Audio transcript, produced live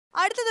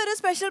അടുത്തതൊരു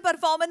special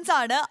performance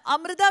ആണ്.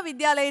 അമൃത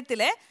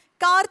വിദ്യാലയത്തിലെ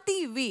കാർത്തി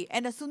വി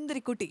എന്ന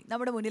സുന്ദരിക്കുട്ടി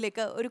നമ്മുടെ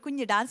മുന്നിലേക്ക് ഒരു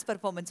കുഞ്ഞു ഡാൻസ്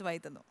പെർഫോമൻസുമായി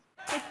എത്തുന്നു.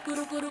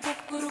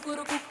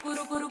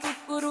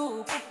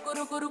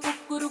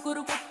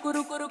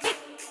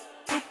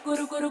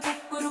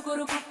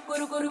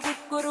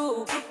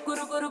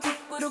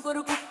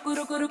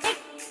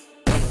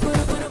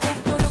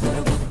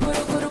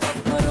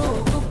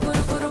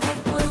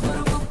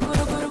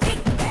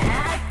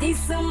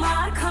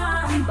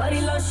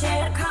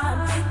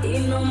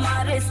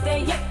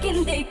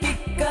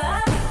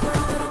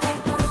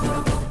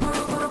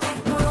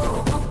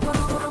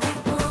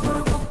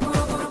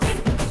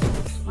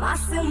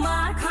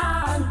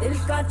 दिल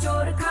का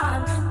चोर खान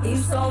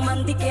 300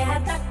 मंदी के है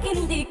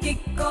तकिंदी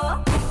किक्को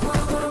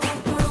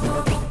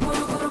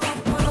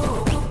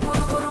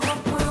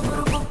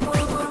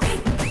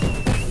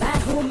मैं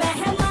हूँ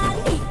मेहमान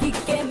नी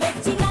के में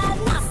चिना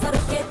ना सर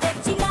के ते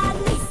चिना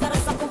नी सर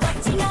सब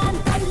बचिना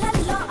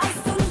कल्लो आई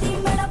सुंदी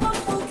मेरा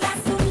बम्बू क्लास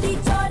सुंदी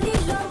चोली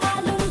लो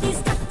मालूंदी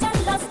स्ट्रक्चर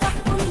लो स्टफ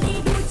उंदी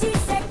ऊंची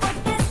से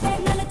कोटे से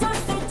नन जोर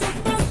से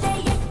जुटे से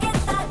ये के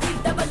ताजी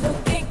डबल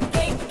के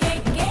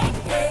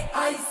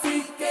आई सी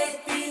के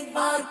तीन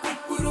बार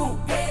कुकुरू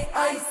के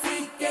आई सी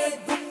के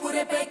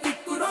दुमुरे पे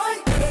किकुरोई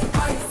के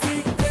आई सी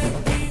के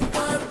तीन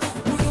बार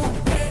कुकुरू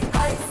के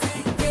आई सी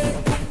के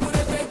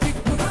दुमुरे पे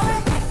किकुरोई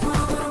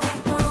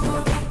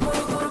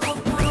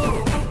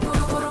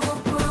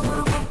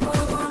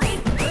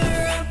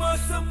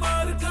मौसम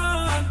मार का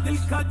दिल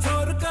का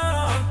चोर का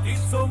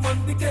 300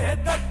 मंदी के है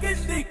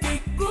तकिंदी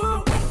किक्कू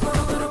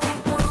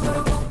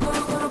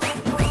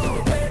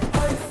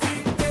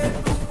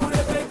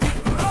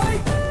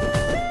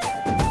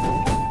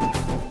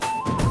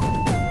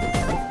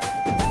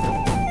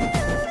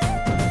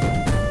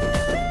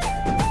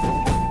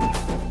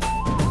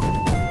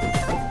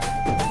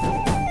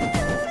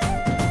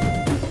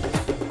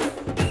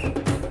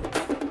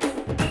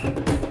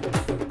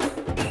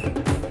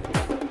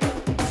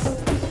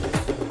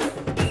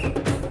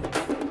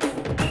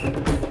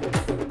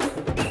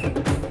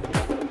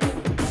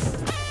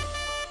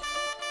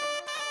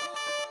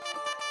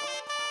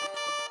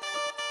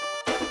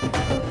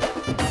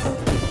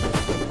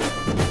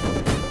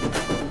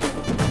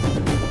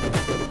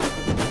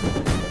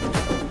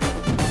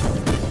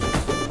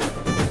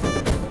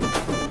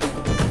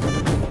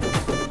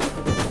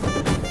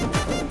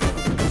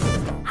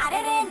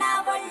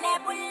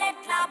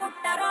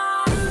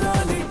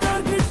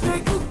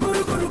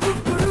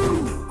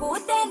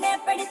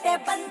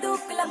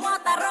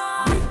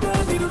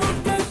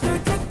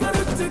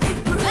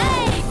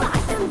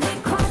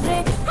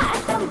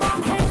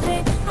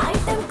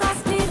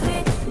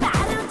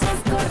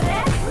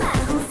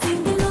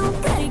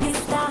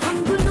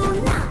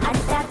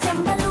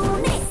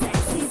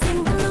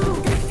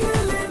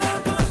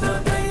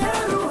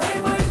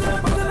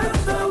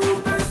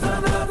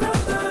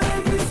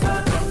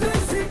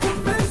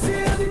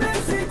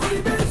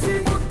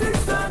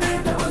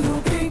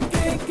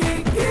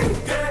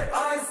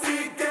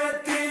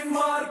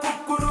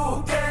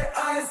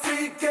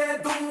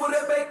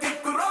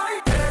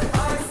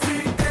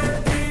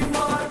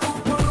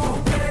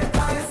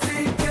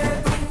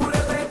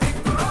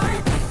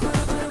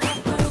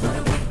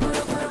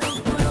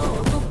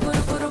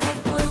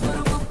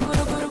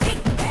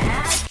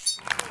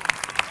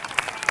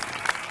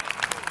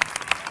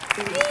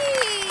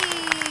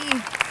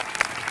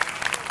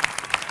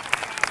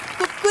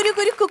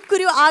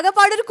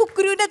ആകെപ്പാടൊരു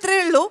കുക്കുരുവിന്റെ അത്രേ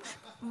ഉള്ളൂ.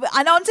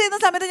 അനൗൺസ് ചെയ്യുന്ന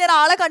സമയത്ത് ഞാൻ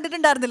ആളെ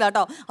കണ്ടിട്ടുണ്ടായിരുന്നില്ല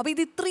കേട്ടോ. അപ്പൊ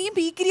ഇത് ഇത്രയും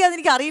പീക്കിരിയാന്ന്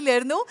എനിക്ക്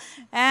അറിയില്ലായിരുന്നു.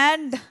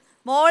 ആൻഡ്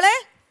മോളെ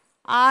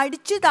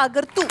അടിച്ചു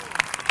തകർത്തു.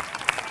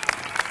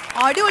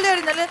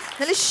 അടിപൊളിയായിരുന്നു.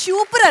 നല്ല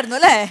സൂപ്പർ ആയിരുന്നു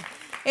അല്ലേ?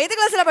 ഏത്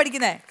ക്ലാസ്സിലാണ്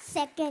പഠിക്കുന്നത്?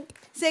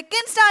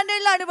 സെക്കൻഡ്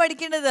സ്റ്റാൻഡേർഡിലാണ്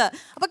പഠിക്കുന്നത്.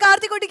 അപ്പൊ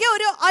കാർത്തിക്കുട്ടിക്ക്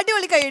ഒരു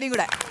അടിപൊളി കൈയടിയും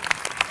കൂടെ.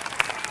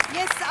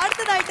 യെസ്,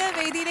 അടുത്തതായിട്ട്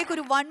വേദിയിലേക്ക്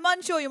ഒരു 1 man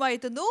ഷോയുമായി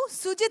എത്തുന്നു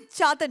സുജിത്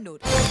ചാത്തന്നൂർ.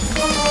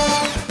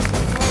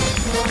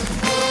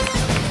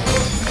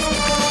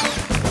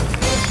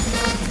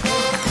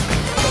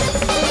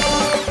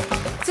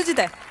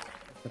 സുജിത്തെ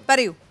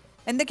പറയൂ,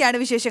 എന്തൊക്കെയാണ്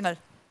വിശേഷങ്ങൾ?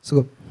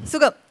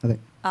 സുഖം.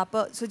 അപ്പൊ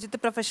സുജിത്ത്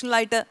പ്രൊഫഷണൽ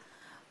ആയിട്ട്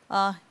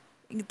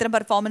ഇത്തരം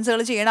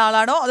പെർഫോമൻസുകൾ ചെയ്യുന്ന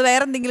ആളാണോ അതോ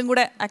വേറെ എന്തെങ്കിലും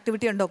കൂടെ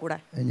ആക്ടിവിറ്റി ഉണ്ടോ കൂടെ?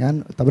 ഞാൻ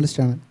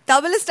തബലിസ്റ്റ്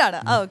ആണ്.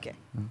 ഓക്കെ.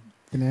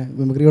 പിന്നെ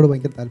മിമിക്രിയോട്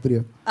ഭയങ്കര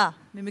താല്പര്യം.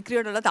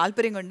 മിമിക്രിയോടുള്ള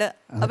താല്പര്യം കൊണ്ട്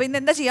അപ്പൊ ഇന്ന്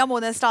എന്താ ചെയ്യാൻ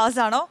പോകുന്നത്? സ്റ്റാർസ്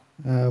ആണോ?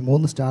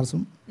 3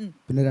 സ്റ്റാർസും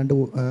പിന്നെ 2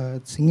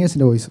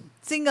 സിംഗേഴ്സിന്റെ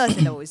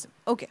വോയിസും.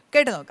 ഓക്കെ,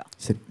 കേട്ട് നോക്കാം.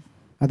 ശരി,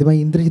 ആദ്യമായി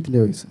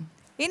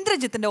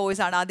ഇന്ദ്രജിത്തിന്റെ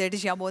വോയിസ് ആണ് ആദ്യമായിട്ട്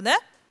ചെയ്യാൻ പോകുന്നത്.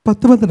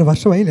 10-12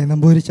 വർഷമായില്ലേ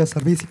നമ്പൂരിച്ച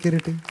സർവീസിൽ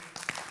കയറിയിട്ട്.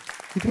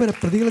 ഇതുവരെ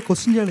പ്രതികളെ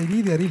ക്വസ്റ്റ്യൻ ചെയ്യാൻ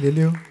രീതി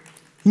അറിയില്ലല്ലോ.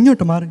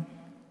 ഇങ്ങോട്ട് മാറി.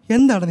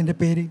 എന്താണ് നിന്റെ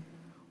പേര്?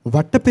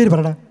 വട്ടപ്പേര്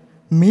പറടാ.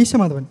 മീശ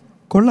മാധവൻ.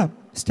 കൊള്ളാം,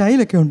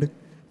 സ്റ്റൈലൊക്കെ ഉണ്ട്.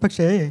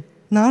 പക്ഷേ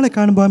നാളെ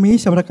കാണുമ്പോൾ ആ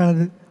മീശ അവിടെ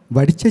കാണരുത്.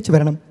 വടിച്ചേച്ച്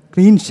വരണം.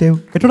 Clean shave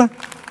കേട്ടോടാ.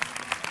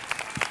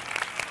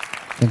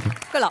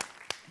 കൊള്ളാം.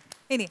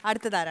 ഇനി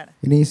അടുത്തതാരാണ്?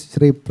 ഇനി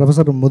Shri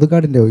professor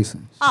മുതുകാടിന്റെ voice.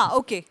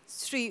 Okay,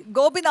 Shri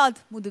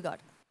Gopinath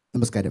Muthukad.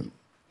 നമസ്കാരം.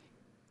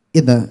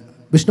 ഇന്ന്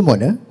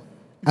വിഷ്ണുമോന്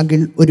അങ്കിൾ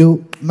ഒരു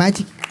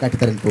മാജിക്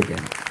കാട്ടിത്തരാൻ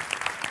പോവുകയാണ്.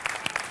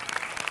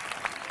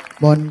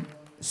 മോൻ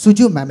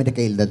സുജു മാമിൻ്റെ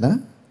കയ്യിൽ നിന്ന്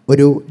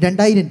ഒരു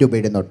 2000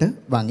 രൂപയുടെ നോട്ട്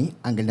വാങ്ങി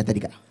അങ്കിളിനെ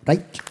തരിക.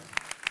 റൈറ്റ്.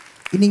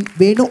 ഇനി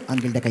വേണു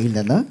അങ്കിളിൻ്റെ കയ്യിൽ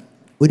നിന്ന്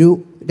ഒരു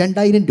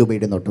 2000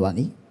 രൂപയുടെ നോട്ട്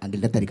വാങ്ങി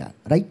അങ്കിളിനെ തരിക.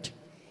 റൈറ്റ്.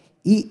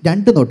 ഈ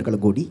 2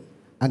 നോട്ടുകളും കൂടി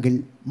അങ്കിൾ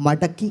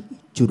മടക്കി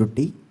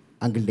ചുരുട്ടി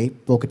അങ്കിളിൻ്റെ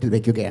പോക്കറ്റിൽ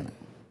വയ്ക്കുകയാണ്.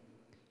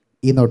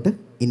 ഈ നോട്ട്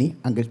ഇനി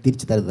അങ്കിൾ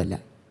തിരിച്ചു തരുന്നതല്ല.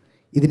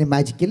 ഇതിന്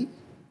മാജിക്കിൽ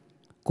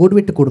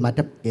കൂടുവിട്ട്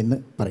കൂടുമാറ്റം എന്ന്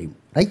പറയും.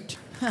 Right.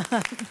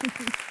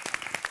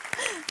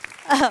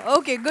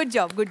 Okay, good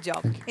job, good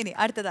job. ഇനി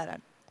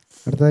അടുത്തതാരാണ്?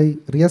 അടുത്തതായി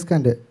റിയാസ്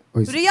ഖാൻ്റെ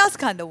വോയിസ്. റിയാസ്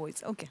ഖാന്റെ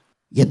വോയിസ്. ഓക്കെ.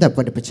 എന്താ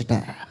പഠിപ്പിച്ചിട്ട്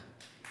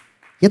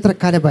എത്ര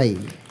കാലമായി,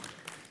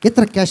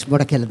 എത്ര ക്യാഷ്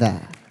മുടക്കിയല്ലതാ.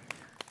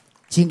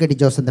 ചീങ്കടി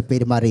ജോസ് എന്ന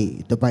പേര് മാറി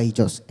ദുബായ്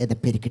ജോസ് എന്ന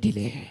പേര്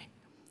കിട്ടിയില്ലേ,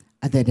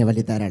 അത് തന്നെ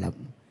വലിയ ധാരാളം.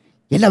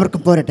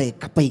 എല്ലാവർക്കും പോരട്ടെ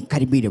കപ്പയും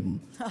കരിമീനും,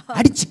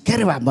 അടിച്ച്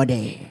കയറുവാ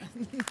മോനെ.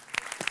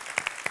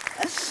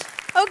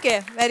 Okay,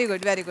 very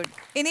good, very good.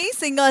 ഇനി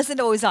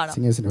സിംഗേഴ്സിന്റെ വോയിസ് ആണ്.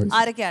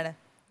 ആരൊക്കെയാണ്?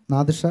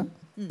 Nadirsha,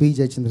 P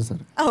Jayachandran sir.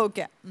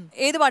 Okay.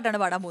 ഏത് പാട്ടാണ്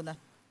പാടാൻ പോകുന്നത്?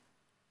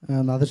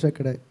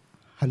 നാദിർഷയുടെ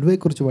ഹൽവയെ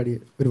കുറിച്ച് പാടിയ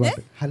ഒരു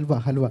പാട്ട്.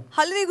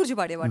 ഹൽവയെ കുറിച്ച്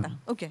പാടിയ പാട്ടാ.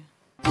 ഓക്കെ.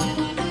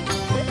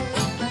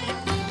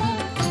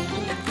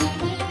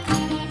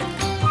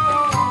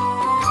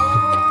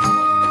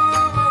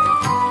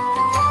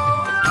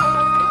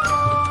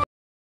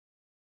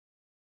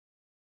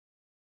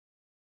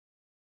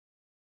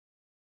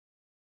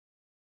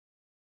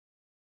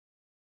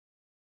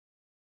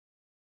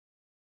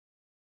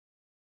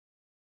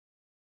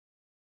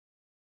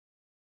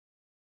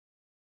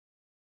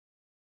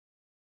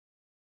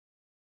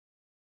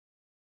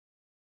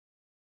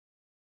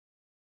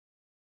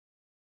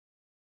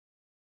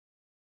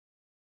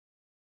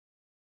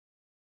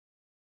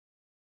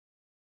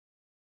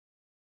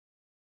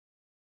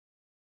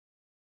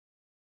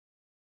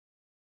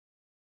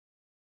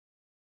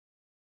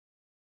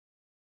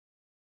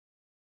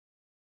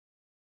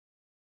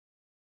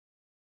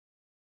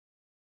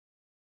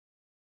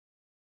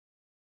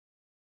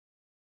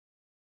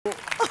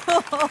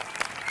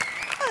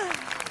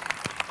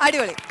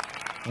 അടിപൊളി.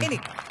 ഇനി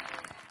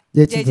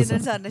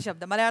ജയചന്ദ്രൻ സാറിന്റെ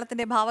ശബ്ദം,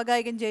 മലയാളത്തിന്റെ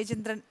ഭാവഗായകൻ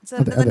ജയചന്ദ്രൻ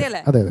സാറിന്റെ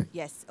തന്നെയല്ലേ?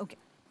 യെസ്. ഓക്കെ.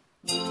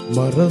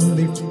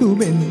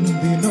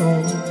 മറന്നിട്ടുമെന്തിനോ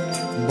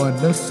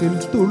മനസ്സിൽ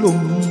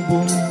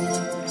തുളുമ്പും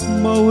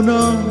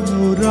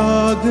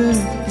മൗനാനുരാഗത്തിൻ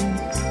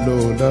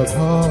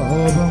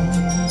ലോലഭാവം.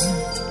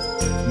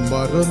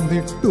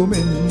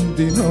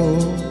 മറന്നിട്ടുമെന്തിനോ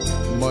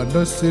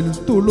മനസ്സിൽ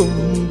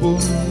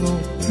തുളുമ്പുന്നു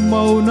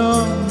മൗനാനുരാഗത്തിൻ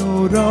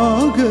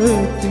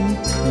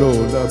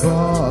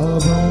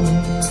ലോലഭാവം.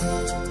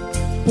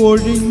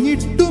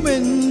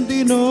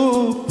 പൊഴിഞ്ഞിട്ടുമെന്തിനോ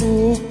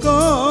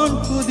പൂക്കാൻ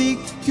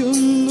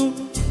കൊതിക്കുന്നു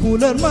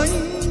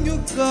പുലർമഞ്ഞു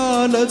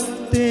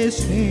കാലത്തെ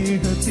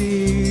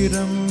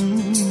സ്നേഹതീരം.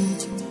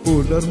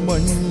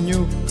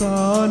 പുലർമഞ്ഞു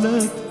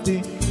കാലത്തെ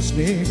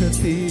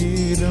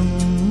സ്നേഹതീരം.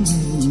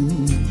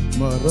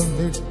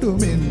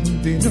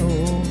 മറന്നിട്ടുമെന്തിനോ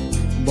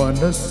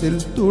മനസ്സിൽ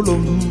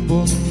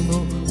തുളുമ്പുന്നു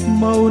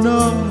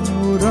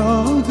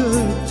മൗനാനുരാഗത്തിൻ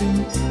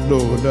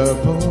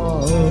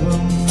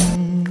ലോലഭാവം.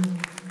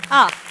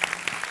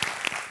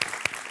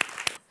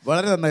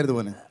 വളരെ നന്നായിരുന്നു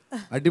മോനെ,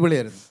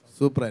 അടിപൊളിയായിരുന്നു,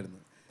 സൂപ്പറായിരുന്നു.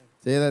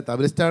 ചെയ്ത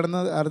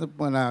തബലിസ്റ്റാണെന്ന്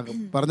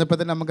പറഞ്ഞപ്പോൾ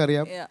തന്നെ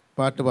നമുക്കറിയാം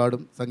പാട്ട്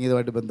പാടും,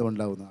 സംഗീതമായിട്ട്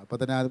ബന്ധമുണ്ടാവുന്നു. അപ്പോൾ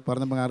തന്നെ അത്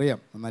പറഞ്ഞപ്പോൾ അറിയാം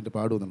നന്നായിട്ട്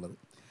പാടും എന്നുള്ളത്.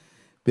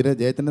 പിന്നെ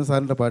ജയചന്ദ്രൻ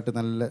സാറിൻ്റെ പാട്ട്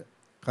നല്ല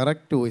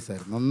കറക്റ്റ് വോയിസ്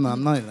ആയിരുന്നു,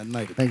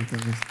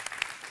 നന്നായിരുന്നു.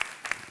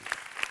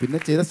 പിന്നെ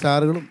ചെയ്ത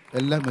സ്റ്റാറുകളും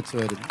എല്ലാം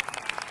മെച്ചമായിരുന്നു.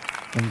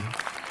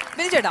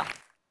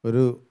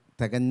 ഒരു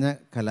തികഞ്ഞ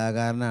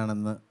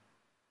കലാകാരനാണെന്ന്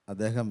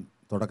അദ്ദേഹം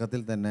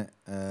തുടക്കത്തിൽ തന്നെ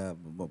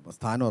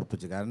സ്ഥാനം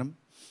ഉറപ്പിച്ചു. കാരണം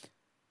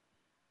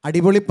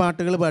അടിപൊളി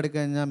പാട്ടുകൾ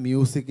പാടിക്കഴിഞ്ഞാൽ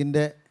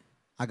മ്യൂസിക്കിൻ്റെ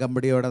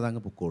അകമ്പടിയോടെ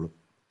അതങ്ങ് പൊക്കോളും.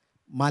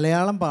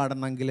 മലയാളം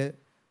പാടണമെങ്കിൽ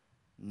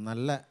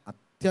നല്ല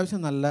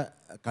അത്യാവശ്യം നല്ല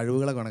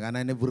കഴിവുകളൊക്കെ വേണം. കാരണം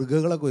അതിൻ്റെ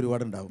വൃഗകളൊക്കെ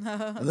ഒരുപാടുണ്ടാവും.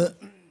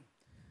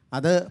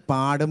 അത്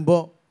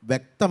പാടുമ്പോൾ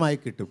വ്യക്തമായി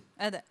കിട്ടും.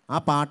 ആ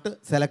പാട്ട്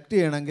സെലക്ട്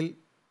ചെയ്യണമെങ്കിൽ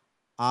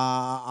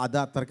അത്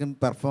അത്രയ്ക്കും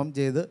പെർഫോം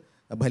ചെയ്ത്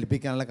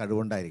ഫലിപ്പിക്കാനുള്ള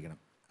കഴിവുണ്ടായിരിക്കണം.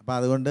 അപ്പോൾ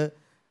അതുകൊണ്ട്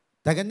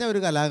തികഞ്ഞ ഒരു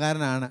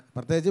കലാകാരനാണ്.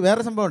 പ്രത്യേകിച്ച്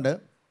വേറെ സംഭവമുണ്ട്,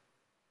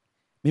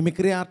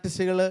 മിമിക്രി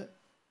ആർട്ടിസ്റ്റുകൾ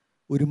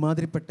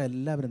ഒരുമാതിരിപ്പെട്ട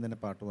എല്ലാവരും തന്നെ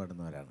പാട്ട്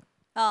പാടുന്നവരാണ്.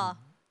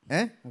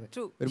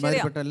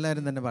 ഒരുമാതിരിപ്പെട്ട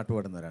എല്ലാവരും തന്നെ പാട്ട്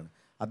പാടുന്നവരാണ്.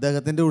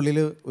 അദ്ദേഹത്തിൻ്റെ ഉള്ളിൽ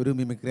ഒരു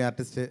മിമിക്രി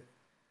ആർട്ടിസ്റ്റ്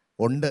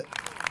ഉണ്ട്.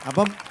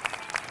 അപ്പം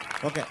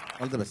ഓക്കെ,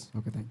 ഓൾ ദി ബെസ്റ്റ്.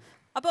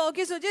 അപ്പോൾ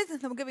ഓക്കെ സുജിത്,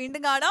 നമുക്ക്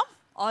വീണ്ടും കാണാം.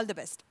 All the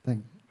best.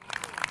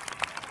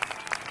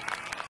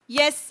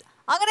 യെസ്,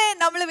 അങ്ങനെ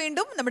നമ്മൾ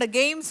വീണ്ടും നമ്മുടെ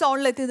ഗെയിം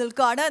സോണിൽ എത്തി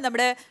നിൽക്കുകയാണ്.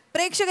 നമ്മുടെ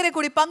പ്രേക്ഷകരെ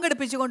കൂടി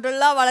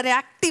പങ്കെടുപ്പിച്ചുകൊണ്ടുള്ള വളരെ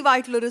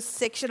ആക്റ്റീവായിട്ടുള്ളൊരു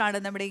സെക്ഷനാണ്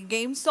നമ്മുടെ ഈ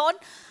ഗെയിം സോൺ.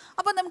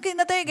 അപ്പോൾ നമുക്ക്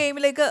ഇന്നത്തെ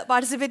ഗെയിമിലേക്ക്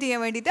പാർട്ടിസിപ്പേറ്റ്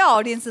ചെയ്യാൻ വേണ്ടിയിട്ട്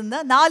ഓഡിയൻസിൽ നിന്ന്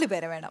 4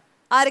 പേരെ വേണം.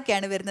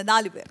 ആരൊക്കെയാണ് വരുന്നത്?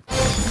 4 പേർ.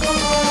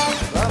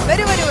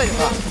 വരൂ.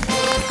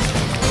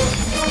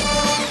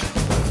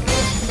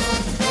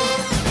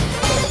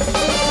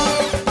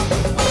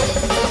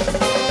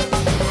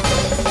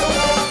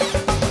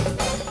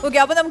 ഓക്കെ,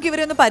 അപ്പോൾ നമുക്ക്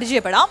ഇവരെ ഒന്ന്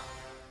പരിചയപ്പെടാം.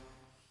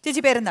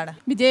 ചേച്ചി പേരെന്താണ്?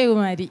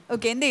 വിജയകുമാരി.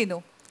 ഓക്കെ, എന്ത് ചെയ്യുന്നു?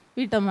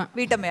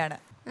 വീട്ടമ്മയാണ്.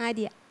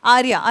 ആര്യ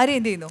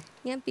എന്ത് ചെയ്യുന്നു?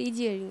 ഞാൻ PG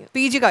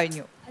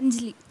കഴിഞ്ഞു.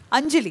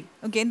 അഞ്ജലി.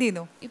 ഓക്കെ, എന്ത്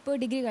ചെയ്യുന്നു? ഇപ്പോൾ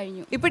ഡിഗ്രി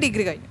കഴിഞ്ഞു.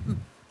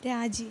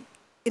 രാജി.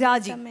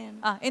 രാജി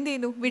എന്ത്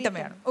ചെയ്യുന്നു?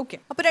 വീട്ടമ്മയാണ്. ഓക്കെ,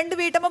 അപ്പൊ 2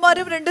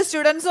 വീട്ടമ്മമാരും 2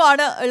 സ്റ്റുഡൻസും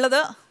ആണ് ഉള്ളത്.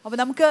 അപ്പൊ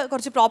നമുക്ക്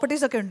കുറച്ച്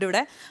പ്രോപ്പർട്ടീസ് ഒക്കെ ഉണ്ട്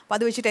ഇവിടെ. അപ്പൊ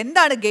അത് വെച്ചിട്ട്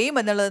എന്താണ് ഗെയിം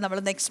എന്നുള്ളത്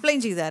നമ്മളൊന്ന് എക്സ്പ്ലെയിൻ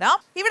ചെയ്തു തരാം.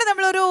 ഇവിടെ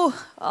നമ്മളൊരു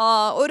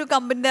ഒരു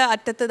കമ്പിന്റെ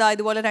അറ്റത്ത്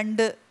ഇതുപോലെ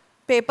 2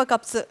 പേപ്പർ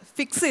കപ്സ്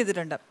ഫിക്സ്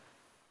ചെയ്തിട്ടുണ്ട്.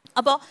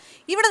 അപ്പോൾ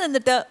ഇവിടെ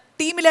നിന്നിട്ട്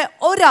ടീമിലെ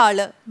ഒരാൾ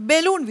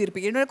ബലൂൺ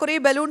വീർപ്പിക്കും. ഇവിടെ കുറേ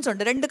ബലൂൺസ്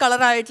ഉണ്ട്, 2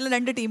 കളറായിട്ടുള്ള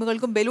 2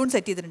 ടീമുകൾക്കും ബലൂൺ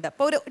സെറ്റ് ചെയ്തിട്ടുണ്ട്.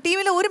 അപ്പോൾ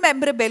ടീമിലെ ഒരു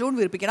മെമ്പർ ബലൂൺ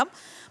വീർപ്പിക്കണം.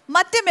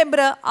 മറ്റേ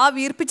മെമ്പർ ആ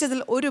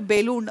വീർപ്പിച്ചതിൽ ഒരു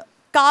ബലൂൺ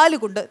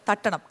കാലുകൊണ്ട്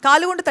തട്ടണം.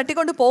 കാലുകൊണ്ട്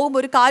തട്ടിക്കൊണ്ട് പോകുമ്പോൾ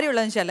ഒരു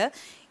കാര്യമുള്ളതെന്ന് വെച്ചാൽ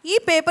ഈ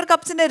പേപ്പർ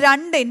കപ്സിൻ്റെ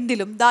 2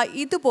 എൻഡിലും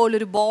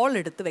ഇതുപോലൊരു ബോൾ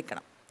എടുത്ത്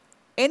വെക്കണം.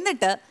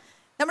 എന്നിട്ട്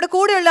നമ്മുടെ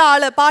കൂടെയുള്ള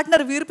ആൾ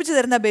പാർട്ട്ണർ വീർപ്പിച്ച്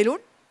തരുന്ന ബലൂൺ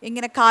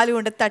ഇങ്ങനെ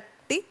കാലുകൊണ്ട്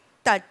തട്ടി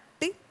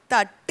തട്ടി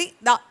തട്ടി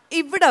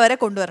ഇവിടെ വരെ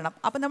കൊണ്ടുവരണം.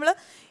 അപ്പം നമ്മൾ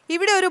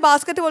ഇവിടെ ഒരു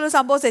ബാസ്ക്കറ്റ് പോലൊരു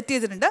സംഭവം സെറ്റ്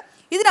ചെയ്തിട്ടുണ്ട്.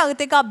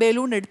 ഇതിനകത്തേക്ക് ആ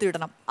ബലൂൺ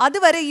എടുത്തിടണം.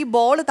 അതുവരെ ഈ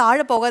ബോൾ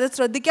താഴെ പോകാതെ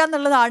ശ്രദ്ധിക്കുക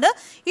എന്നുള്ളതാണ്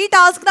ഈ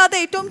ടാസ്കിനകത്ത്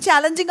ഏറ്റവും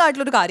ചാലഞ്ചിങ്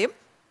ആയിട്ടുള്ളൊരു കാര്യം.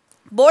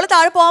 ബോൾ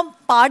താഴെ പോകാൻ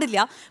പാടില്ല.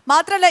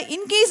 മാത്രമല്ല,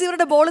 ഇൻ കേസ്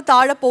ഇവരുടെ ബോൾ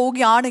താഴെ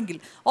പോവുകയാണെങ്കിൽ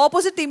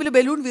ഓപ്പോസിറ്റ് ടീമിൽ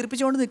ബലൂൺ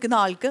വീർപ്പിച്ചുകൊണ്ട് നിൽക്കുന്ന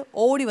ആൾക്ക്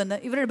ഓടി വന്ന്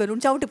ഇവരുടെ ബലൂൺ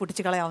ചവിട്ടി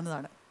പൊട്ടിച്ച്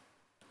കളയാവുന്നതാണ്.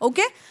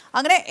 ഓക്കെ,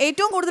 അങ്ങനെ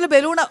ഏറ്റവും കൂടുതൽ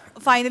ബലൂൺ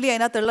ഫൈനലി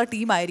അതിനകത്തുള്ള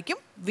ടീമായിരിക്കും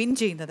വിൻ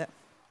ചെയ്യുന്നത്.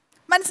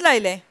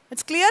 മനസ്സിലായില്ലേ?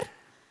 It's clear.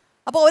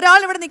 അപ്പോൾ ഒരാൾ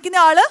ഇവിടെ നിൽക്കുന്ന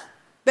ആൾ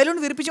ബലൂൺ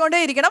വീർപ്പിച്ചുകൊണ്ടേ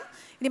ഇരിക്കണം.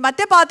 ഇനി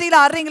മറ്റേ പാർട്ടിയിൽ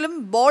ആരുടെയെങ്കിലും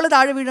ബോൾ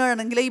താഴെ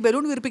വീഴുകയാണെങ്കിൽ ഈ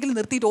ബലൂൺ വീർപ്പിക്കൽ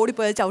നിർത്തിയിട്ട്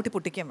ഓടിപ്പോയാൽ ചവിട്ടി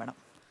പൊട്ടിക്കാൻ വേണം.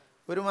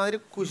 ഒരുമാതിരി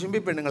കുശുമ്പി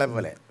പെണ്ണുങ്ങളെ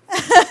പോലെ.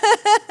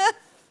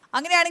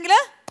 അങ്ങനെയാണെങ്കിൽ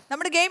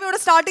നമ്മുടെ ഗെയിം ഇവിടെ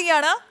സ്റ്റാർട്ട്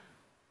ചെയ്യാണ്.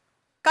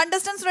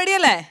 കണ്ടസ്റ്റൻസ് റെഡി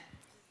അല്ലേ?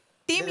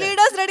 ടീം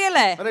ലീഡേഴ്സ് റെഡി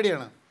അല്ലേ?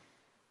 റെഡിയാണ്.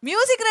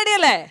 മ്യൂസിക് റെഡി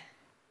അല്ലേ?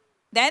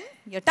 Then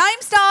your time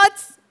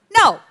starts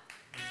now.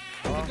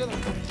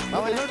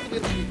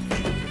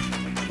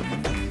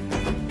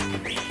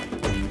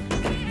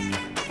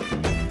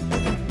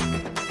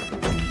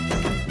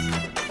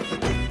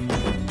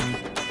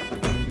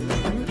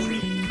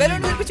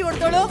 Balloon വീർപ്പിച്ചു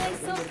കൊടുത്തോളൂ.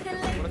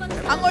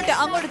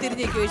 അങ്ങോട്ട്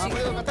തിരിഞ്ഞേക്ക് വെച്ച്.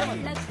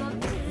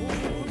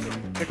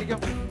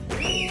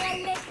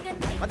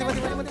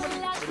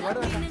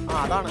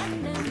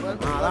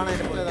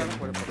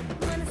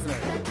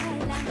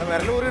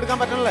 വിരലൂറി എടുക്കാൻ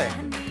പറ്റണല്ലേ?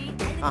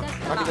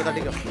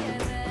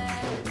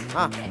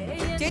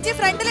 ചേച്ചി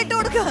ഫ്രണ്ടിലിട്ട്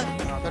കൊടുക്കുക.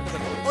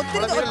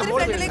 ഒത്തിരി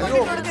ഫ്രണ്ടിലേക്ക്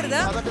ഇട്ട്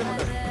കൊടുക്കരുത്.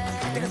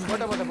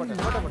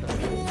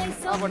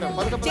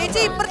 ചേച്ചി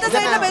ഇപ്പുറത്തെ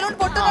സൈഡിലെ ബലൂൺ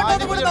പൊട്ടുന്നുണ്ടോ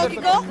എന്ന് കൂടെ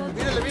നോക്കിക്കോ.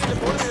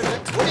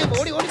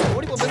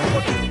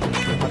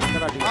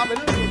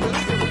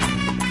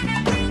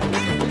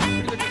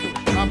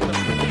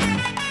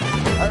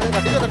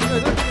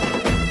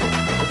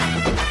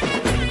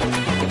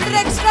 ഇവിടെ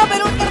എക്സ്ട്രാ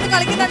ബലൂൺ കിടന്ന്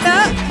കളിക്കുന്നുണ്ട്.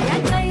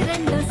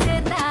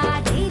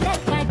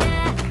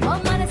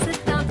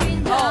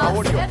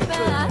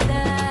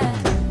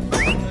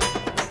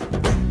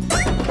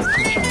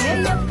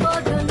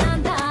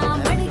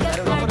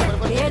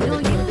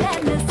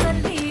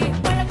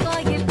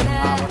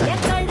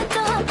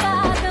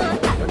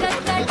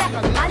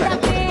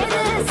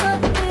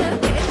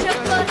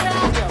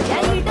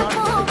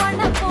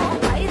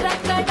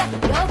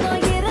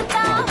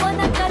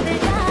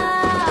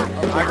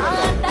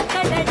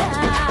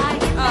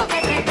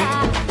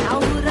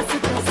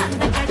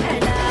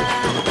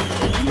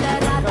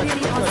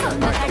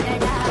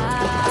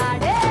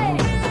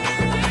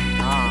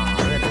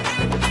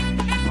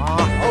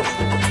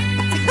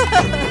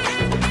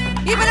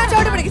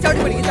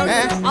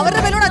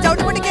 അവരുടെ ബലൂണാ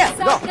ചവിട്ടി പൊട്ടിക്കുക.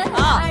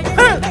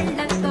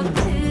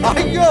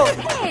 അയ്യോ,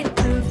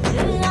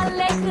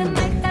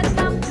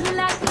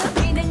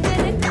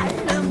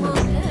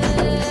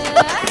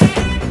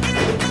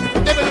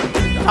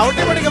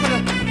 ചവിട്ടി പൊടിക്കാൻ പറ്റും.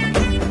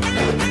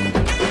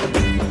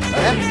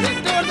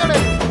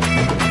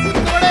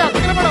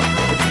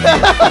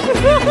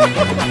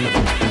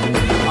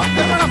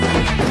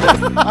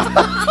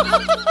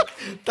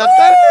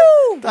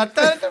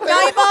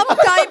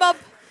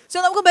 സോ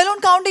നമുക്ക് ബലൂൺ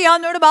കൗണ്ട് ചെയ്യാം.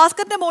 നമ്മുടെ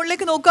ബാസ്ക്കറ്റിന്റെ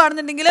മുകളിലേക്ക്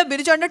നോക്കുകയാണെന്നുണ്ടെങ്കിൽ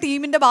ബിരുചാന്റെ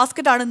ടീമിന്റെ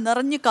ബാസ്ക്കറ്റ് ആണ്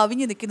നിറഞ്ഞു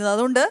കവിഞ്ഞ് നിൽക്കുന്നത്.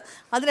 അതുകൊണ്ട്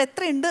അതിൽ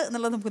എത്ര ഉണ്ട്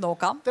എന്നുള്ളത് നമുക്ക്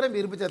നോക്കാം.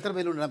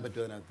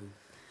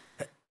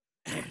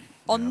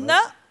 1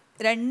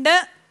 2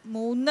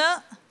 3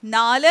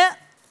 4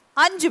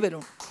 5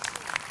 ബലൂൺ.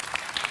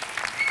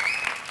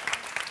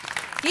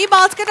 ഈ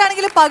ബാസ്ക്കറ്റ്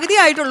ആണെങ്കിൽ പകുതി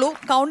ആയിട്ടുള്ളൂ.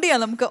 കൗണ്ട്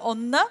ചെയ്യാം നമുക്ക്.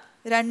 1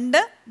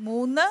 2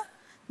 3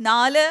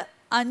 4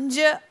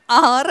 5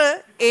 6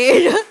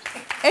 7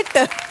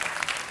 8.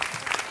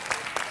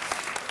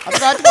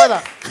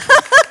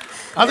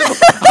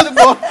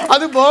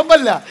 അത്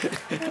ബോംബല്ല,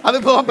 അത്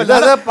ബോംബല്ല.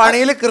 അത്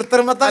പണിയിൽ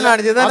കൃത്രിമത്വം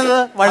കാണിച്ചത്.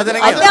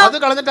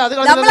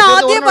 നമ്മൾ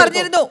ആദ്യം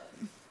പറഞ്ഞിരുന്നു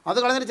അത്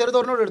കളഞ്ഞിട്ട്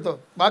ചെറുതോറിനോട് എടുത്തോ,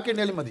 ബാക്കി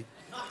ഉണ്ടെങ്കിലും മതി.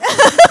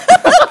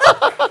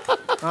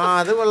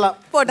 അത് കൊള്ളാം.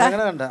 പോട്ടെ,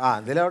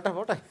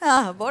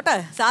 പോട്ടെ,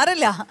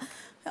 സാരല്ല.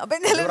 അപ്പൊ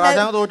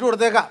തോറ്റു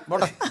കൊടുത്തേക്കാം.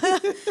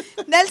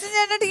 നെൽസൺ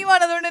ചേട്ടന്റെ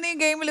ടീമാണ് അതുകൊണ്ട് ഈ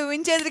ഗെയിമിൽ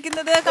വിൻ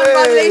ചെയ്തിരിക്കുന്നത്.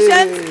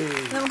 കൺഗ്രാറ്റുലേഷൻസ്.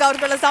 നമുക്ക്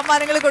അവർക്കുള്ള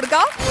സമ്മാനങ്ങൾ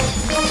കൊടുക്കാം.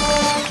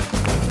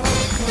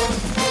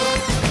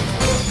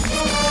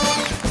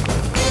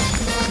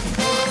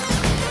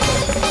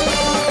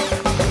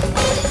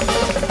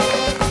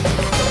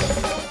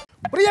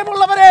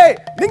 പ്രിയമുള്ളവരെ,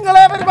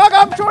 നിങ്ങളെ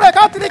ആകാംക്ഷയോടെ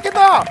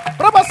കാത്തിരിക്കുന്ന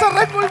പ്രൊഫസർ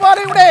രഘുൽ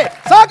വാലയുടെ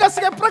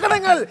സാഹസിക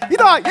പ്രകടനങ്ങൾ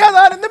ഇതാ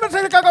ഏതാനും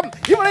നിമിഷങ്ങൾക്കകം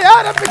ഇവിടെ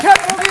ആരംഭിക്കാൻ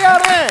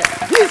പോവുകയാണ്.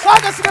 ഈ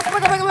സാഹസിക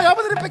പ്രകടനങ്ങൾ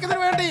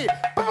അവതരിപ്പിക്കുന്നതിന് വേണ്ടി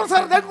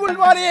പ്രൊഫസർ രഘുൽ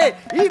വാലയെ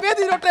ഈ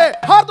വേദിയിലോട്ട്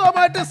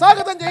ഹാർദവമായിട്ട്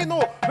സ്വാഗതം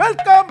ചെയ്യുന്നു.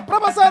 വെൽക്കം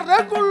പ്രൊഫസർ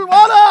രഘുൽ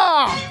വാല.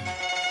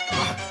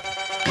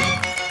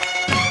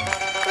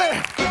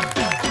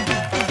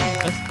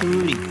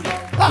 കസ്തൂരി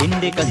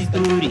എന്റെ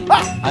കസ്തൂരി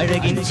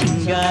അഴകിൻ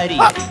ശിങ്കാരി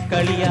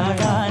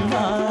കളിയാടാൻ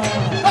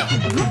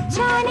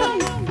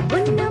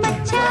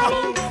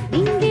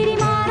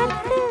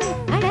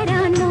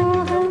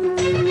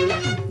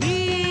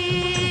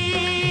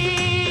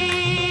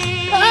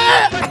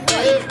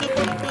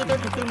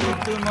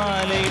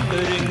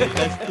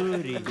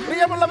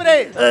പ്രിയമുള്ളവരെ,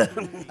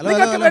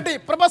 നിങ്ങൾക്ക് വേണ്ടി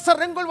പ്രൊഫസർ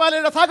രഘുൽ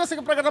വാലയുടെ സാഹസിക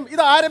പ്രകടനം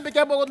ഇത്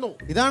ആരംഭിക്കാൻ പോകുന്നു.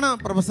 ഇതാണ്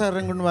പ്രൊഫസർ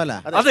രഘുൽ വാല?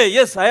 അതെ,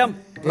 യെസ്, ഐ ആം.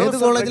 ഏത്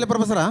കോളേജിലെ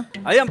പ്രൊഫസറാ?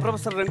 ഐ ആം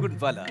പ്രൊഫസർ രഘുൽ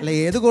വാല. അല്ല,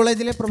 ഏത്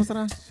കോളേജിലെ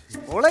പ്രൊഫസറാ?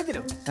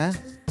 കോളേജിലോ?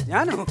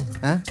 ഞാനോ?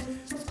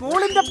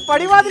 സ്കൂളിന്റെ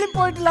പടിവാതിലിൽ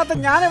പോയിട്ടില്ലാത്ത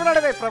ഞാൻ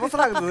എവിടെയാണ്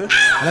പ്രൊഫസറാകുന്നത്?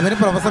 അല്ല, പിന്നെ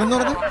പ്രൊഫസർ എന്ന്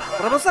പറഞ്ഞു?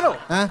 പ്രൊഫസറോ?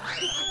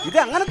 ഇത്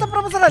അങ്ങനത്തെ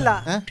പ്രൊഫസറല്ല,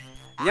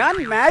 ഞാൻ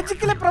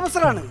മാജിക്കിലെ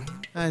പ്രൊഫസറാണ്.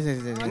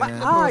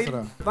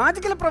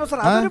 മാജിക്കിലെ പ്രൊഫസർ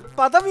അതൊരു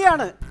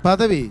പദവിയാണ്,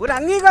 ഒരു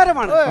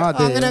അംഗീകാരമാണ്.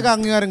 അങ്ങനെയൊക്കെ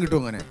അംഗീകാരം കിട്ടും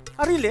അങ്ങനെ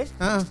അറിയില്ലേ?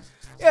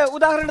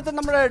 ഉദാഹരണത്തിന്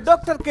നമ്മുടെ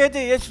ഡോക്ടർ KJ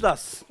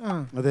യേശുദാസ്,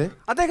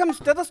 അദ്ദേഹം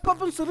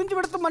സ്റ്റെതസ്കോപ്പും സിറിഞ്ചും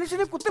എടുത്ത്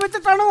മനുഷ്യനെ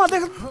കുത്തിവെച്ചിട്ടാണോ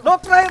അദ്ദേഹം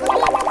ഡോക്ടറായത്?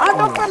 ആ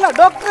ഡോക്ടറല്ല,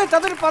 ഡോക്ടറേറ്റ്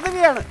അതൊരു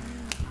പദവിയാണ്.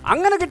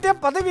 അങ്ങനെ കിട്ടിയ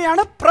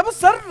പദവിയാണ്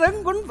പ്രൊഫസർ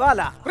രഘുൽ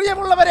വാല.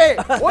 പ്രിയമുള്ളവരെ,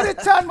 ഒരു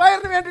ചാൻ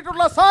വയറിന്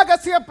വേണ്ടിയിട്ടുള്ള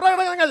സാഹസിക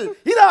പ്രകടനങ്ങൾ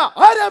ഇതാ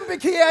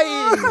ആരംഭിക്കുകയായി.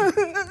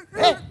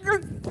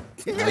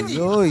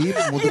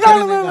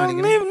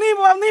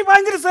 നീ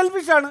ഭയങ്കര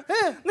സെൽഫിഷാണ്.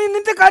 നീ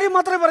നിന്റെ കാര്യം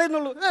മാത്രമേ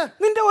പറയുന്നുള്ളൂ.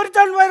 നിന്റെ ഒരു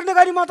ചാൻ വയറിന്റെ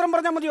കാര്യം മാത്രം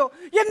പറഞ്ഞാൽ മതിയോ?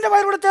 എന്റെ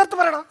വയറോട് ചേർത്ത്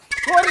പറയണം.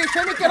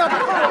 ക്ഷമിക്കണം,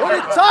 ഒരു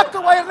ചാക്ക്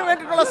വയറിന്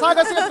വേണ്ടിയിട്ടുള്ള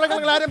സാഹസിക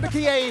പ്രകടനങ്ങൾ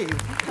ആരംഭിക്കുകയായി.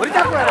 ഒരു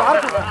ചാക്ക് വയറോ?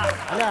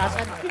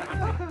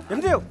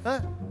 എന്തെയോ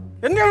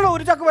എന്തിനാണോ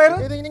ഒരു ചാക്ക് വയറ്?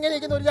 ഇങ്ങനെ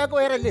ഇരിക്കുന്ന ഒരു ചാക്ക്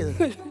വയറല്ലേ ഇത്?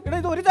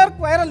 ഇത് ഒരു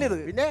ചാക്ക് വയറല്ലേ ഇത്?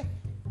 പിന്നെ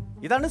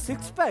ഇതാണ്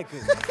 6 പാക്ക്.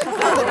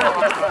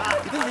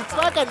 ഇത് 6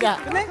 പാക്ക് അല്ല,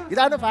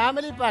 ഇതാണ്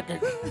ഫാമിലി പാക്ക്.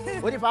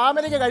 ഒരു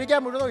ഫാമിലിക്ക് കഴിക്കാൻ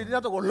മുഴുവൻ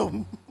ഇതിനകത്ത് കൊള്ളും.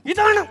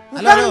 ഇതാണ്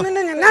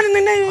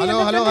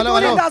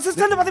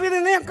അസിസ്റ്റന്റ് പദവി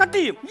ഞാൻ കട്ട്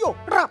ചെയ്യും.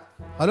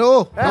 ഹലോ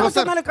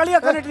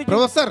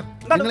പ്രൊഫസർ,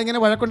 നിങ്ങൾ ഇങ്ങനെ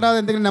വഴക്കുണ്ടാതെ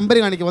എന്തെങ്കിലും നമ്പർ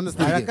കാണിക്കും.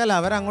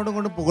 അവരങ്ങോട്ടും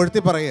ഇങ്ങോട്ടും പുകഴ്ത്തി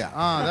പറയുക.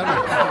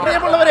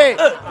 പ്രിയമുള്ളവരെ,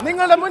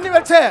 നിങ്ങളുടെ മുന്നിൽ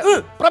വെച്ച്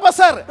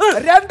പ്രൊഫസർ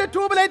 2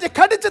 ട്യൂബ് ലൈറ്റ്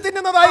കടിച്ചു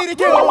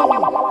തിന്നുന്നതായിരിക്കും.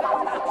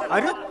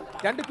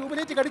 2 ട്യൂബ്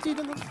ലൈറ്റ് കടിച്ചു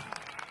തിന്നുന്നു.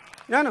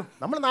 ഞാനോ?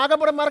 നമ്മൾ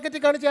നാഗപുരം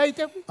മാർക്കറ്റിൽ കാണിച്ച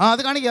ഐറ്റം. അത്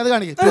കാണിക്കുക.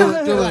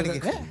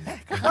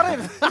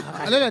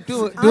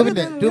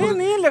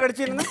 നീയല്ലേ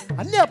കടിച്ചിരുന്നത്?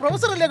 അല്ല,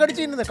 പ്രൊഫസർ അല്ലേ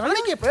കടിച്ചിരുന്നത്.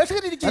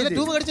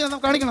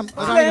 കാണിക്കണം.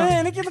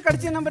 എനിക്കൊന്നും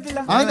കടിച്ചു തിന്നാൻ പറ്റില്ല.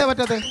 അതെന്താ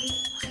പറ്റാത്ത?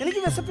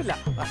 എനിക്ക് വിശപ്പില്ല.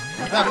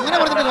 അങ്ങനെ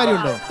പറഞ്ഞിട്ട്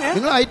കാര്യമുണ്ടോ?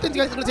 നിങ്ങൾ ഐറ്റം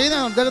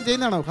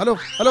ചെയ്യുന്നതാണോ?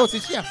 ഹലോ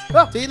ശിഷ്യ,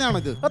 ചെയ്യുന്നതാണോ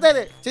ഇത്? അതെ,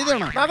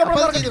 ചെയ്താണോ?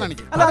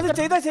 അല്ല, അത്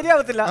ചെയ്താൽ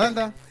ശരിയാവത്തില്ല.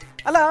 അതെന്താ?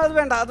 അല്ല, അത്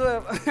വേണ്ട. അത്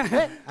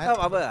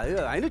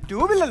അതിന്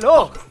ട്യൂബില്ലല്ലോ.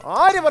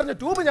 ആര് പറഞ്ഞു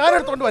ട്യൂബ്? ഞാൻ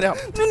എടുത്തോണ്ട് വരാം.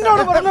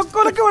 നിന്നോട് പറഞ്ഞു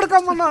കൊലക്ക്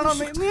കൊടുക്കാൻ വന്നാണോ?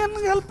 നീ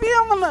ഹെൽപ്പ്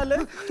ചെയ്യാൻ വന്നല്ലേ?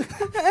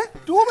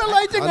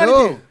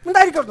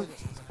 ഉണ്ടായിരിക്കട്ടെ.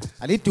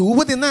 അല്ല, ഈ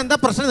ട്യൂബ് തിന്നാ എന്താ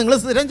പ്രശ്നം? നിങ്ങൾ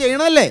സ്ഥിരം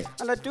ചെയ്യണല്ലേ?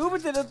 അല്ല, ട്യൂബ്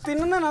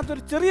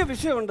തിന്നുന്നതിനകത്തൊരു ചെറിയ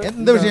വിഷയമുണ്ട്.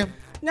 എന്ത് വിഷയം?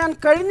 ഞാൻ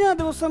കഴിഞ്ഞ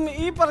ദിവസം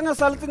ഈ പറഞ്ഞ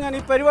സ്ഥലത്ത് ഞാൻ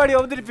ഈ പരിപാടി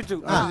അവതരിപ്പിച്ചു.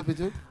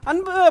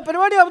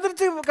 പരിപാടി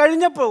അവതരിച്ച്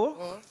കഴിഞ്ഞപ്പോൾ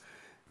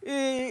ഈ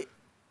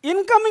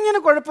ഇൻകമിങ്ങിന്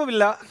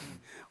കുഴപ്പമില്ല,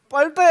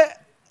 പക്ഷേ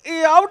ഈ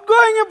ഔട്ട്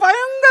ഗോയിങ്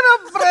ഭയങ്കര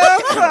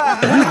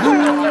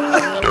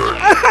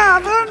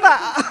അതുകൊണ്ടാ.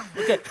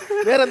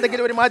 വേറെ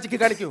എന്തെങ്കിലും ഒരു മാജിക്ക്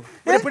കാണിക്കൂ.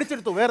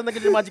 പിടിച്ചെടുത്തു. വേറെ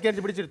എന്തെങ്കിലും ഒരു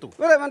മാജിക്ക് പിടിച്ചെടുത്തു.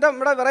 ഇവിടെ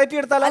വെറൈറ്റി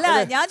എടുത്താലോ? അല്ല,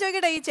 ഞാൻ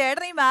ചോദിക്കട്ടെ, ഈ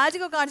ചേട്ടൻ ഈ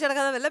മാജിക് ഒക്കെ കാണിച്ചു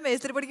നടക്കാതെ വല്ല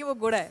മേസ്തിരി പണിക്ക്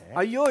കൂടെ?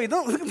 അയ്യോ, ഇത്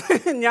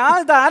ഞാൻ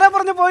ഇതാരാ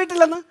പറഞ്ഞു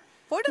പോയിട്ടില്ലെന്ന്.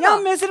 ഞാൻ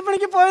മേസ്തിരി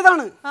പണിക്ക്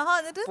പോയതാണ്.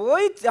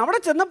 പോയി അവിടെ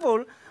ചെന്നപ്പോൾ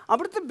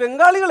അവിടുത്തെ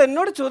ബംഗാളികൾ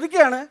എന്നോട്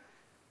ചോദിക്കുകയാണ്,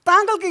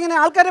 താങ്കൾക്ക് ഇങ്ങനെ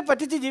ആൾക്കാരെ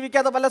പറ്റിച്ച്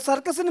ജീവിക്കാതെ വല്ല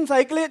സർക്കസിനും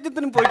സൈക്കിൾ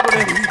യജ്ഞത്തിനും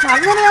പോയിക്കൂടെ?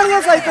 അങ്ങനെയാണ്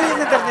ഞാൻ സൈക്കിൾ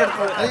യജ്ഞം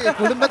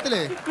തെരഞ്ഞെടുത്തത്.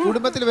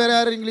 കുടുംബത്തിൽ വേറെ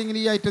ആരെങ്കിലും ഇങ്ങനെ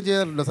ഈ ഐറ്റം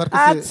ചെയ്യാറുണ്ടോ?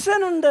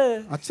 അച്ഛനുണ്ട്.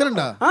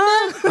 അച്ഛനുണ്ടോ?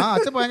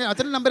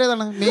 അച്ഛന്റെ നമ്പർ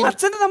ഏതാണ്?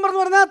 അച്ഛന്റെ നമ്പർ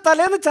എന്ന് പറഞ്ഞാൽ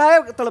തലേന്ന് ചായ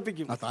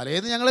തിളപ്പിക്കും.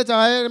 തലേന്ന് ഞങ്ങള്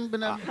ചായ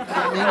പിന്നെ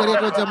മീൻ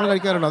കറിയൊക്കെ വെച്ച് നമ്മൾ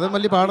കഴിക്കാറുണ്ട്. അത്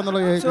വലിയ പാടെന്നുള്ള.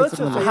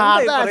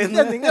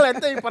 നിങ്ങൾ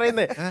എന്താ ഈ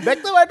പറയുന്നത്?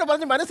 വ്യക്തമായിട്ട്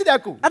പറഞ്ഞ്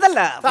മനസ്സിലാക്കൂ. അതല്ല,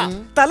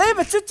 തലേ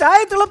വെച്ച് ചായ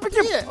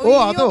തിളപ്പിക്കും. ഓ,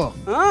 അതോ?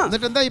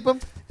 എന്നിട്ട് എന്താ ഇപ്പം?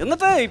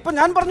 എന്നിട്ട് ഇപ്പൊ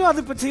ഞാൻ പറഞ്ഞു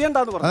അതിപ്പോ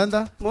ചെയ്യണ്ടെന്ന് പറഞ്ഞു.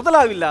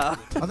 മുതലാവില്ല.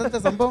 അതെന്താ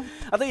സംഭവം?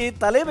 അത് ഈ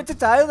തലയിൽ വെച്ച്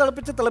ചായ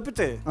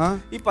തിളപ്പിച്ച്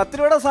ഈ 10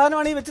 രൂപയുടെ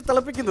സാധനമാണ് ഈ വെച്ച്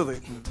തിളപ്പിക്കുന്നത്.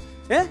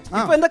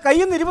 ഇപ്പൊ എന്റെ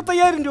കയ്യിൽ നിന്ന്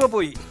 25,000 രൂപ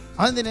പോയി.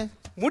 അതെന്തിന്?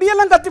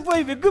 മുടിയെല്ലാം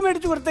കത്തിപ്പോയി. വിഗ്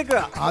മേടിച്ചു കൊടുത്തേക്കുക.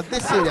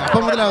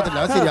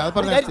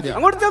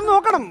 അങ്ങോട്ട് ചെന്ന്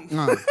നോക്കണം.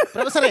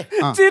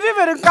 ചിരി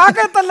വരും.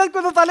 കാക്കയെ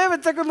തലയ്ക്കൊന്ന് തലയെ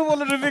വെച്ചേക്കുന്ന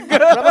പോലൊരു വിഗ്.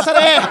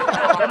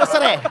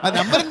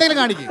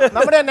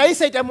 നമ്മുടെ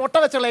നൈസ് ഐറ്റം, മുട്ട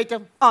വെച്ചുള്ള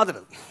ഐറ്റം.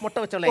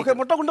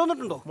 മുട്ട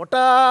കൊണ്ടുവന്നിട്ടുണ്ടോ? മുട്ട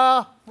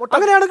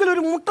അങ്ങനെയാണെങ്കിൽ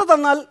ഒരു മുട്ട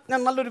തന്നാൽ ഞാൻ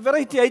നല്ലൊരു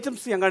വെറൈറ്റി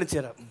ഐറ്റംസ് ഞാൻ കാണിച്ചു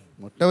തരാം.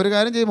 മുട്ട ഒരു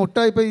കാര്യം ചെയ്യും. മുട്ട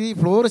ഇപ്പോൾ ഈ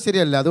ഫ്ലോർ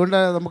ശരിയല്ല, അതുകൊണ്ട്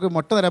നമുക്ക്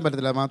മുട്ട തരാൻ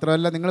പറ്റത്തില്ല.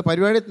 മാത്രമല്ല, നിങ്ങൾ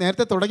പരിപാടി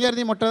നേരത്തെ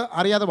തുടങ്ങിയായിരുന്നു ഈ മുട്ട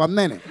അറിയാതെ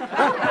വന്നേനെ.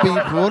 അപ്പോൾ ഈ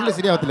ഫ്ലോറിൽ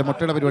ശരിയാവത്തില്ല,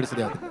 മുട്ടയുടെ പരിപാടി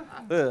ശരിയാവത്തില്ല.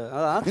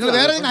 നിങ്ങൾ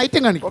വേറെ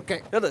ഐറ്റം കാണിക്കും. ഓക്കെ,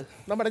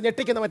 നമ്മുടെ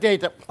ഞെട്ടിക്കുന്ന മറ്റേ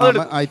ഐറ്റം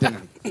ഐറ്റം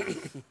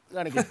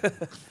കാണിക്കും.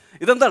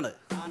 ഇതെന്താണ്?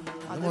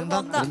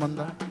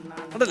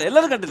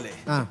 എല്ലാവരും കണ്ടില്ലേ?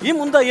 ഈ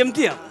മുന്ത MT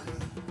ആണ്.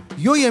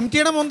 അയ്യോ,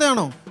 MTയുടെ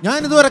മുന്തയാണോ? ഞാൻ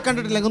ഇതുവരെ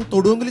കണ്ടിട്ടില്ല. ഒന്ന്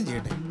തൊടുവെങ്കിലും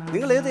ചെയ്യട്ടെ.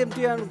 നിങ്ങൾ ഏത് MT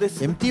ആണ്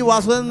ഉദ്ദേശിച്ചത്? MT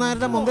വാസുദേവൻ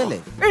നായരുടെ മുന്തല്ലേ?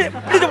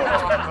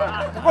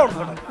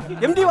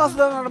 MT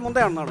വാസുദേവൻ നായരുടെ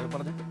മുന്തയാണെന്നാണ്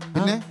പറഞ്ഞത്.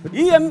 പിന്നെ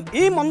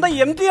ഈ മുന്ത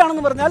MT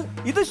ആണെന്ന് പറഞ്ഞാൽ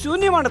ഇത്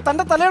ശൂന്യമാണ്,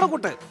 തന്റെ തലയുടെ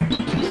കൂട്ട്.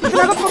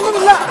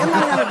 ഇതിനകത്തൊന്നുമില്ല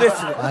എന്നാണ് ഞാൻ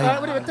ഉദ്ദേശിച്ചത്.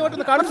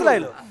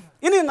 മനസ്സിലായല്ലോ?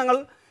 ഇനി ഞങ്ങൾ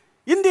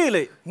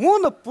ഇന്ത്യയിലെ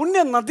 3 പുണ്യ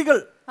നദികൾ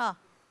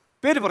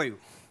പേര് പറയൂ.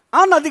 ആ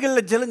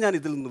നദികളിലെ ജലം ഞാൻ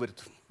ഇതിൽ നിന്ന്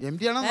വരുത്തും.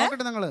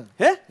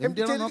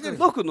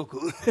 നോക്കൂ നോക്കൂ,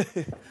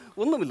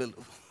 ഒന്നുമില്ലല്ലോ.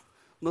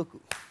 നോക്കൂ,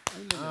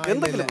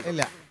 എന്തെങ്കിലും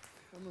ഇല്ല,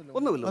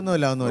 ഒന്നുമില്ല.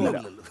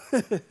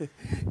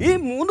 ഈ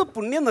 3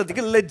 പുണ്യ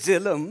നദികളിലെ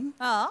ജലം,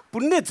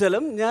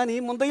 പുണ്യജലം ഞാൻ ഈ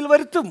മുന്തയിൽ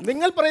വരുത്തും.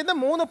 നിങ്ങൾ പറയുന്ന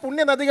 3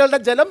 പുണ്യ നദികളുടെ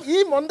ജലം ഈ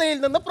മുന്തയിൽ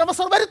നിന്ന്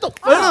പ്രൊഫസർ വരുത്തും.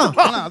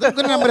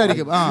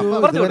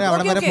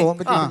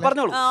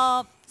 പറഞ്ഞോളൂ.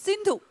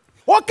 സിന്ധു.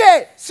 ഓക്കെ,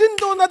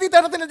 സിന്ധു നദീ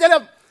തടത്തിലെ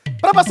ജലം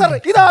പ്രൊഫസർ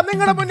ഇതാ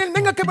നിങ്ങളുടെ മുന്നിൽ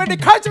നിങ്ങൾക്ക് വേണ്ടി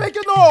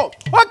കാഴ്ചവെക്കുന്നു.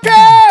 ഓക്കെ,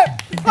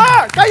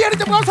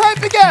 കൈയടിച്ച്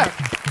പ്രോത്സാഹിപ്പിക്കുക.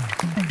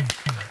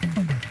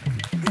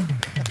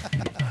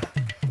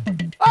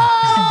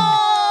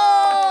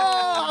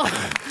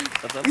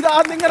 ഇതാ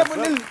നിങ്ങളുടെ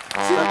മുന്നിൽ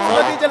സിന്ധു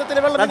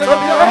നദീജലത്തിലെ വെള്ളം.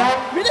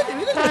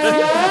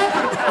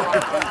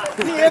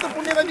 ഇനി ഏത്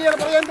പുണ്യ നദിയാണ്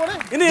പറയാൻ പോണേ?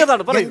 ഇനി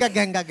ഏതാണ്?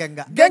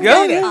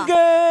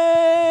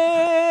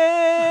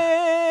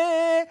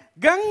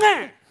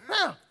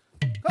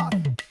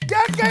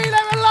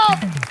 ഗംഗയിലെ വെള്ളം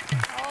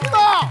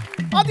ഇതാ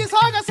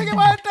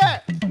അതിസാഹസികമായിട്ട്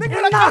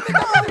നിങ്ങളെ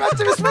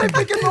വെച്ച്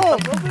വിസ്മയിപ്പിക്കുന്നു.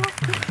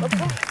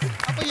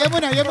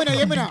 യമുന യമുന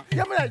യമുന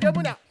യമുന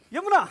യമുന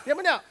यमुना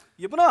यमुना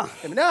यमुना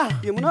यमुना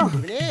यमुना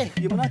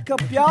यमुना का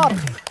प्यार,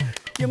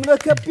 यमुना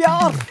का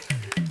प्यार,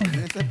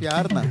 ऐसे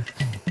प्यार ना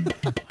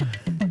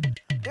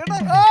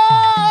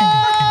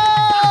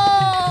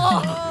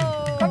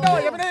കണ്ടോ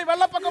യമുന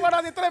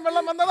വെള്ളപ്പൊക്കമാണ് ഇത്രയും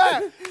വെള്ളം വന്നത്.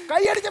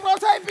 കൈയടിച്ച്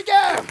പ്രോത്സാഹിപ്പിക്കുക.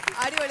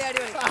 അടിപൊളി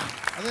അടിപൊളി.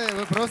 അതെ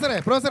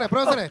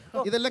പ്രൊഫസറെ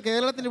ഇതെല്ലാം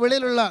കേരളത്തിന്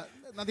വെളിയിലുള്ള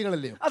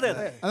നദികളല്ലേ?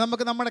 അത്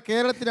നമുക്ക് നമ്മുടെ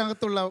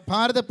കേരളത്തിനകത്തുള്ള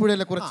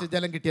ഭാരതപ്പുഴയിലെ കുറച്ച്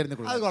ജലം കിട്ടിയായിരുന്നു.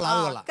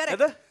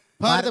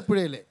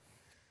 ഭാരതപ്പുഴയിലെ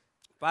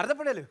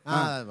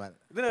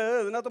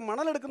ഇതിനകത്ത്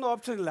മണലെടുക്കുന്ന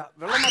ഓപ്ഷൻ ഇല്ല.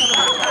 വെള്ളം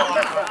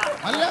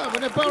അല്ല,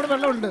 ഇപ്പൊ അവിടെ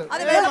വെള്ളമുണ്ട്.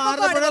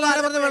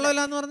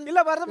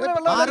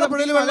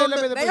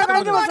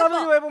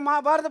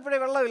 ഭാരതപ്പുഴ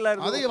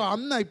വെള്ളമില്ലായിരുന്നു. അത്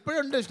അന്ന്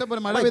ഇപ്പോഴുണ്ട്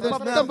ഇഷ്ടംപോലെ മഴ പെയ്ത്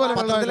ഇഷ്ടം പോലെ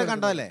വെള്ളം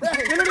കണ്ടല്ലേ.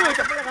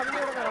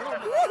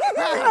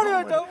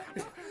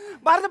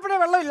 ഭാരതപ്പുഴ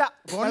വെള്ളമില്ല.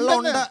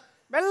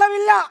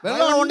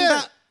 വെള്ളമുണ്ട്.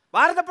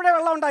 ഭാരതപ്പുഴ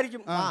വെള്ളം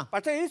ഉണ്ടായിരിക്കും,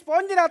 പക്ഷെ ഈ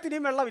സ്പോഞ്ചിനകത്ത്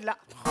ഇനിയും വെള്ളമില്ല.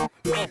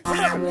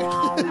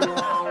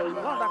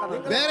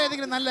 വേറെ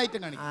ഏതെങ്കിലും നല്ല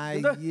ഐറ്റം കാണിക്കും.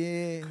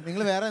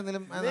 നിങ്ങൾ വേറെ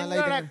എന്തെങ്കിലും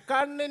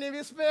കണ്ണിന്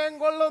വിസ്മയം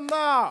കൊള്ളുന്ന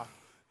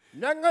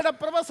ഞങ്ങളുടെ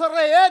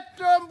പ്രൊഫസറുടെ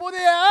ഏറ്റവും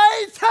പുതിയ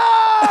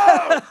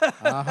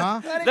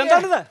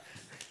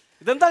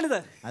ഇതെന്താണിത്?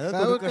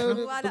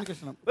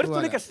 ഒരു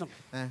തുണിക്കഷ്ണം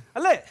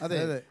അല്ലേ?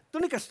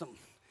 തുണിക്കഷ്ണം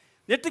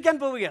ഞെട്ടിക്കാൻ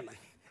പോവുകയാണ്.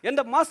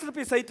 എന്റെ മാസ്റ്റർ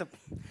പീസ് ഐറ്റം.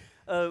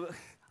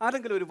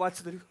 ആരെങ്കിലും ഒരു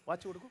വാച്ച് തരൂ.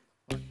 വാച്ച് കൊടുക്കൂ.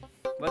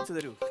 വാച്ച്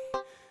തരൂ.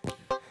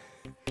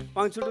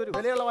 വാങ്ങിച്ചോണ്ട് വരൂ.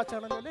 വിലയുള്ള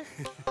വാച്ചാണല്ലോ അല്ലേ?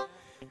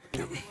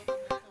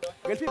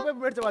 ഗൾഫിൽ പോയി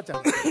മേടിച്ച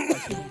വാച്ചാണ്.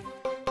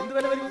 എന്ത്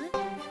വില വരും?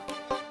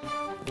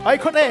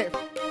 ആയിക്കോട്ടെ,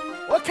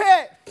 ഓക്കെ.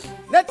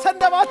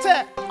 നെറ്റ്സന്റെ വാച്ച്.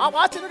 ആ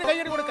വാച്ചിനൊരു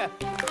കൈയ്യടി കൊടുക്ക.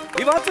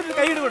 ഈ വാച്ചിനൊരു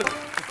കൈയ്യടി കൊടുക്ക.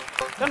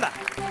 കണ്ട,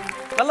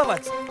 നല്ല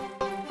വാച്ച്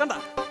കണ്ട.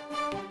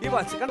 ഈ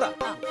വാച്ച് കണ്ട.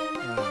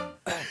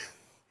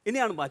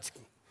 ഇനിയാണ് വാച്ച്.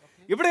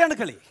 ഇവിടെയാണ്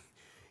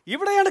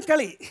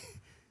കളി.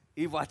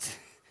 ഈ വാച്ച്,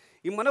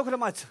 ഈ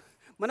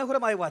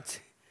മനോഹരമായ വാച്ച്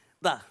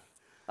ദാ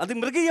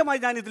അതിമൃഗീയമായി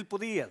ഞാൻ ഇതിൽ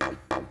പൊതിയുകയാണ്.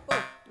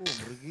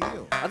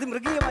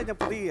 അതിമൃഗീയമായി ഞാൻ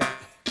പൊതിയുകയാണ്.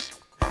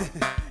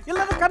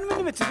 എല്ലാവരും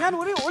കൺവിന് വെച്ച് ഞാൻ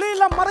ഒരു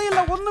ഒളിയില്ല മറയില്ല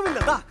ഒന്നുമില്ല.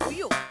 ദാ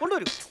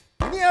കൊണ്ടുവരും.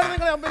 ഇനിയാണ്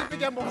നിങ്ങളെ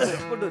അമ്പരിപ്പിക്കാൻ പോകുന്നത്.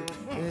 കൊണ്ടുവരും.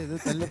 ഇത്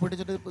തല്ല്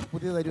പൊട്ടിച്ചിട്ട്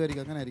പുതിയ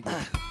തരുമായിരിക്കും. അങ്ങനെ ആയിരിക്കും.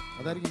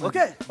 അതായിരിക്കും.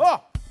 ഓക്കെ.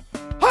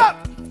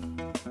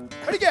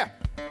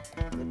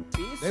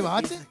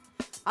 വാച്ച്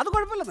അത്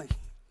കുഴപ്പമില്ലെന്നേ.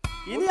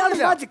 ഇനിയാണ്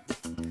മാജിക്.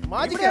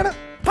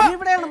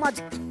 ഇവിടെയാണ്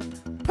മാജിക്.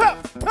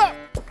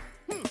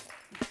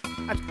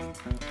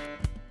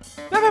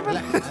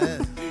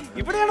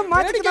 ഇവിടെയാണ്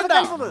മാജിക്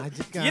നടക്കാൻ പോകുന്നത്.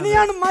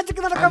 ഇനിയാണ്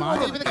മാജിക് നടക്കാൻ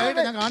പോകുന്നത്.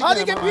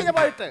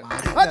 അതിഗംഭീരമായിട്ട്,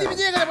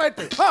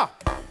 അതിവിജയകരമായിട്ട്.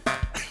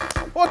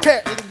 ഓക്കെ,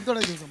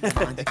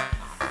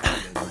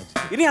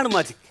 ഇനിയാണ്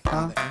മാജിക്.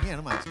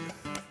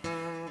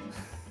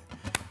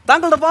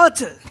 താങ്കളുടെ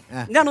വാച്ച്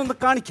ഞാനൊന്ന്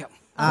കാണിക്കാം.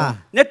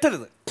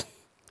 ഞെട്ടരുത്.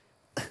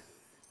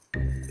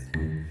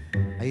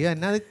 അയ്യോ,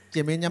 എന്നാ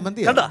ചെമ്മീൻ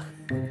ചമ്മന്തി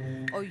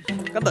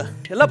കണ്ട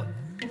എല്ലാം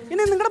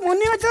ഇനി നിങ്ങളുടെ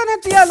മുന്നിൽ വെച്ച് തന്നെ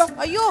ചെയ്യാലോ.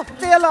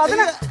 ചെയ്യാലോ.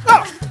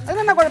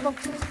 അതിനെന്നാ കുഴപ്പം?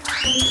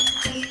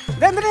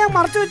 ഇതെന്തിനാ ഞാൻ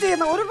മറച്ചു വെച്ച്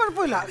ചെയ്യുന്ന? ഒരു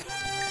കുഴപ്പമില്ല.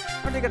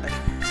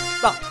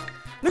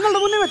 നിങ്ങളുടെ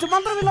മുന്നിൽ വെച്ച്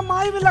മന്ത്രമില്ല,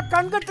 മായമില്ല,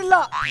 കൺകെട്ടില്ല,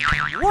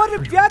 ഒരു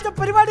വ്യാജ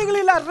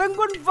പരിപാടികളില്ല.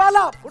 രംഗുൻ വാല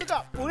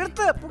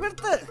പുകഴ്ത്ത്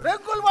പുകഴ്ത്ത്.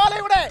 രംഗുൻ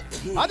വാലയുടെ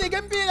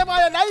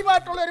അതിഗംഭീരമായ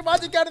ലൈവായിട്ടുള്ള ഒരു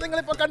മാജിക്കാണ് നിങ്ങൾ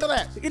ഇപ്പൊ കണ്ടത്.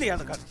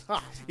 ഇനിയാണ് കളി,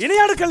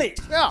 ഇനിയാണ് കളി,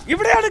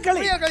 ഇവിടെയാണ്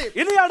കളി,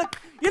 ഇനിയാണ്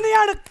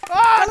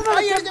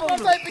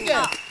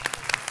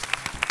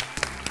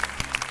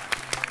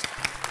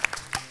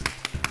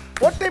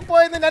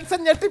പൊട്ടിപ്പോയെന്ന് നെൽസൺ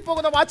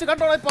ഞെട്ടിപ്പോകുന്ന വാച്ച്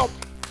കണ്ടോളാം ഇപ്പൊ.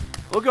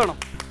 ഓക്കെ ആണോ?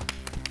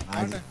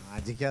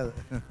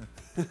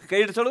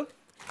 കൈയടിച്ചോളൂ.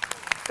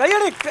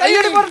 കയ്യടി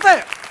കയ്യടി പുറത്ത്,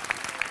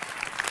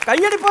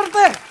 കയ്യടി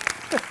പുറത്ത്,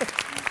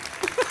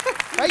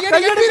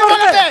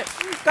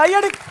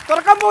 കയ്യടി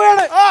തുറക്കാൻ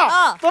പോവുകയാണ്,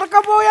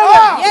 തുറക്കാൻ പോവുകയാണ്.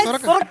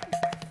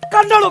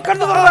 കണ്ടോളൂ,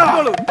 കണ്ടു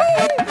തുറന്നോളൂ.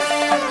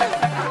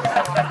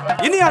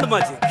 ഇനിയാണ്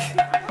മാജിക്,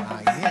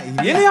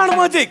 ഇനിയാണ്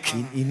മാജിക്,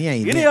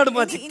 ഇനിയാണ്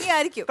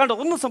മാജിക്. കണ്ടോ,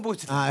 ഒന്നും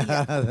സംഭവിച്ചില്ല,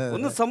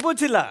 ഒന്നും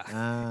സംഭവിച്ചില്ല.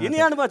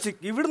 ഇനിയാണ് മാജിക്.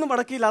 ഇവിടുന്ന്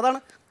മടക്കിയില്ല, അതാണ്.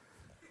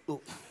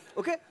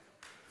 ഓക്കെ,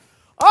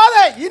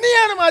 അതെ,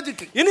 ഇനിയാണ്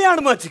മാജിക്,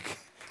 ഇനിയാണ് മാജിക്.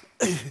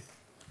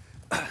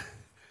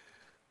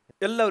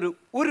 എല്ലാവരും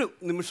ഒരു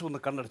നിമിഷം ഒന്ന്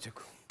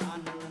കണ്ണടച്ചേക്കൂ,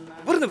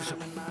 ഒരു നിമിഷം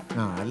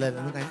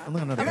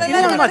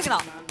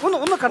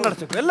ഒന്ന്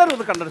കണ്ണടച്ചേക്കൂ, എല്ലാവരും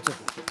ഒന്ന്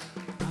കണ്ണടച്ചേക്കൂ.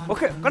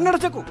 ഓക്കെ,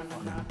 കണ്ണടച്ചേക്കൂ.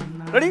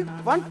 റെഡി?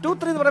 1 2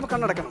 3 എന്ന് പറയുമ്പോൾ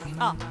കണ്ണടക്കണം.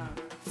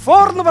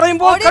 4 എന്ന്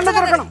പറയുമ്പോൾ കണ്ണ്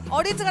തുറക്കണം,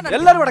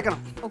 എല്ലാവരും അടക്കണം.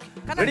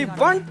 റെഡി?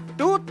 1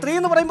 2 3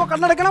 എന്ന് പറയുമ്പോൾ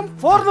കണ്ണടക്കണം,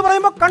 4 എന്ന്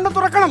പറയുമ്പോൾ കണ്ണ്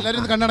തുറക്കണം.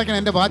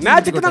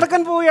 മാജിക്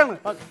നടക്കാൻ പോവുകയാണ്.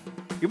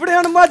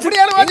 ഇവിടെയാണ് മാജിക്.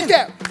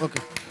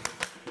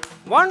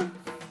 1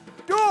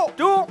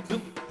 2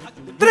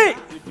 3.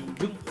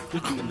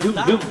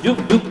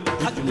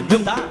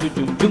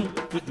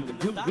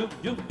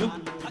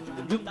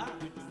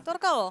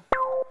 തുറക്കാവോ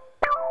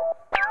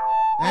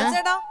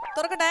ചേട്ടാ?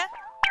 തുറക്കട്ടെ.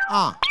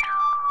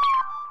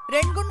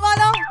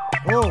 രൺകുൺവാല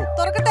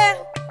തുറക്കട്ടെ.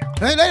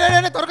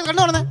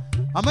 കണ്ടു പറഞ്ഞേ,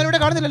 അമ്മ ഇവിടെ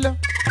കാണുന്നില്ലല്ലോ.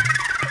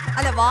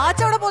 അല്ല,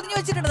 വാച്ച് അവിടെ പൊതിഞ്ഞു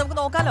വെച്ചിട്ടുണ്ട്, നമുക്ക്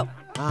നോക്കാലോ.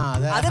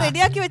 അത്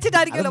റെഡിയാക്കി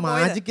വെച്ചിട്ടായിരിക്കുമല്ലോ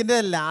മാജിക്കിന്റെ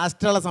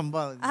ലാസ്റ്റുള്ള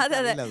സംഭവം. അതെ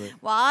അതെ,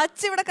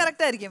 വാച്ച് ഇവിടെ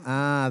കറക്റ്റ് ആയിരിക്കും.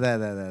 അതെ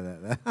അതെ അതെ അതെ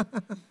അതെ.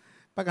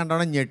 ഇപ്പൊ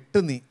കണ്ടോണം,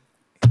 ഞെട്ടു നീ.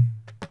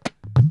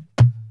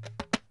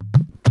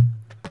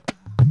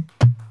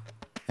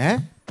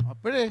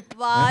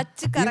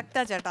 വാച്ച്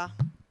കറക്റ്റാ ചേട്ടാ,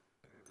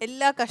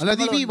 എല്ലാ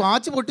കഷ്ടങ്ങളും.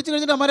 വാച്ച് പൊട്ടിച്ചു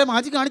കഴിഞ്ഞിട്ട് അമ്മാരെ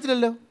മാജിക്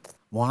കാണിച്ചില്ലല്ലോ.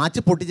 വാച്ച്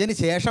പൊട്ടിച്ചതിന്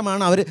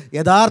ശേഷമാണ് അവർ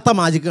യഥാർത്ഥ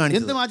മാജിക്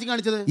കാണിച്ചത്. എന്ത് മാജിക്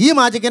കാണിച്ചത്? ഈ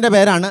മാജിക്കിന്റെ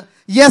പേരാണ്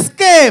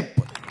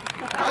എസ്കേപ്പ്.